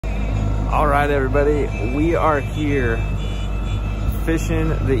All right, everybody, we are here fishing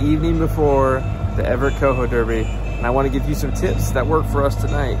the evening before the Everett Coho Derby, and I want to give you some tips that work for us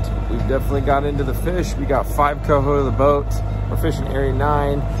tonight. We've definitely got into the fish. We got 5 coho to the boat. We're fishing area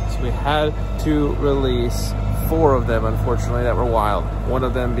 9, so we had to release 4 of them, unfortunately, that were wild. One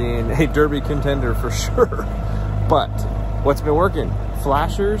of them being a Derby contender for sure. But what's been working?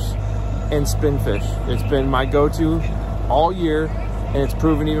 Flashers and SpinFish. It's been my go-to all year, and it's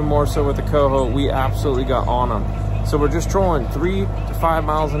proven even more so with the coho. We absolutely got on them. So we're just trolling 3 to 5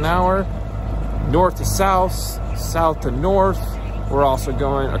 miles an hour, north to south, south to north. We're also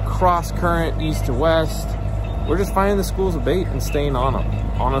going across current, east to west. We're just finding the schools of bait and staying on them.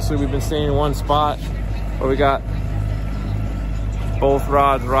 Honestly, we've been staying in one spot where we got both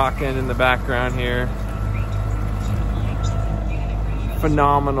rods rocking in the background here.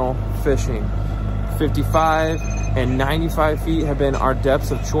 Phenomenal fishing. 55 and 95 feet have been our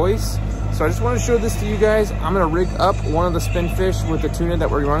depths of choice. So I just want to show this to you guys. I'm going to rig up one of the SpinFish with the tuna that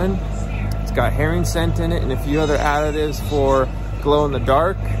we're running. It's got herring scent in it and a few other additives for glow in the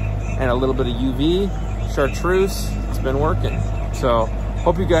dark and a little bit of UV, chartreuse. It's been working. So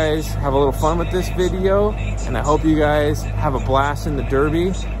hope you guys have a little fun with this video, and I hope you guys have a blast in the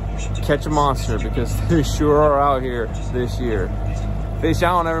Derby. Catch a monster, because they sure are out here this year. Fish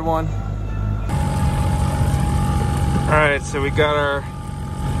on, everyone. All right, so we got our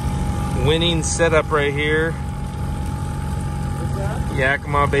winning setup right here. What's that?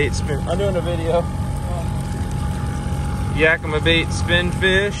 Yakima bait spin. I'm doing a video. Yakima bait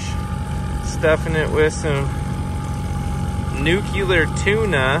SpinFish. Stuffing it with some nuclear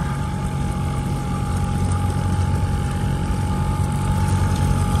tuna.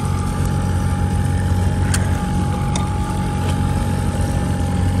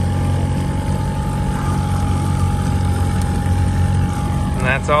 And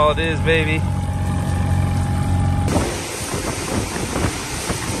that's all it is, baby.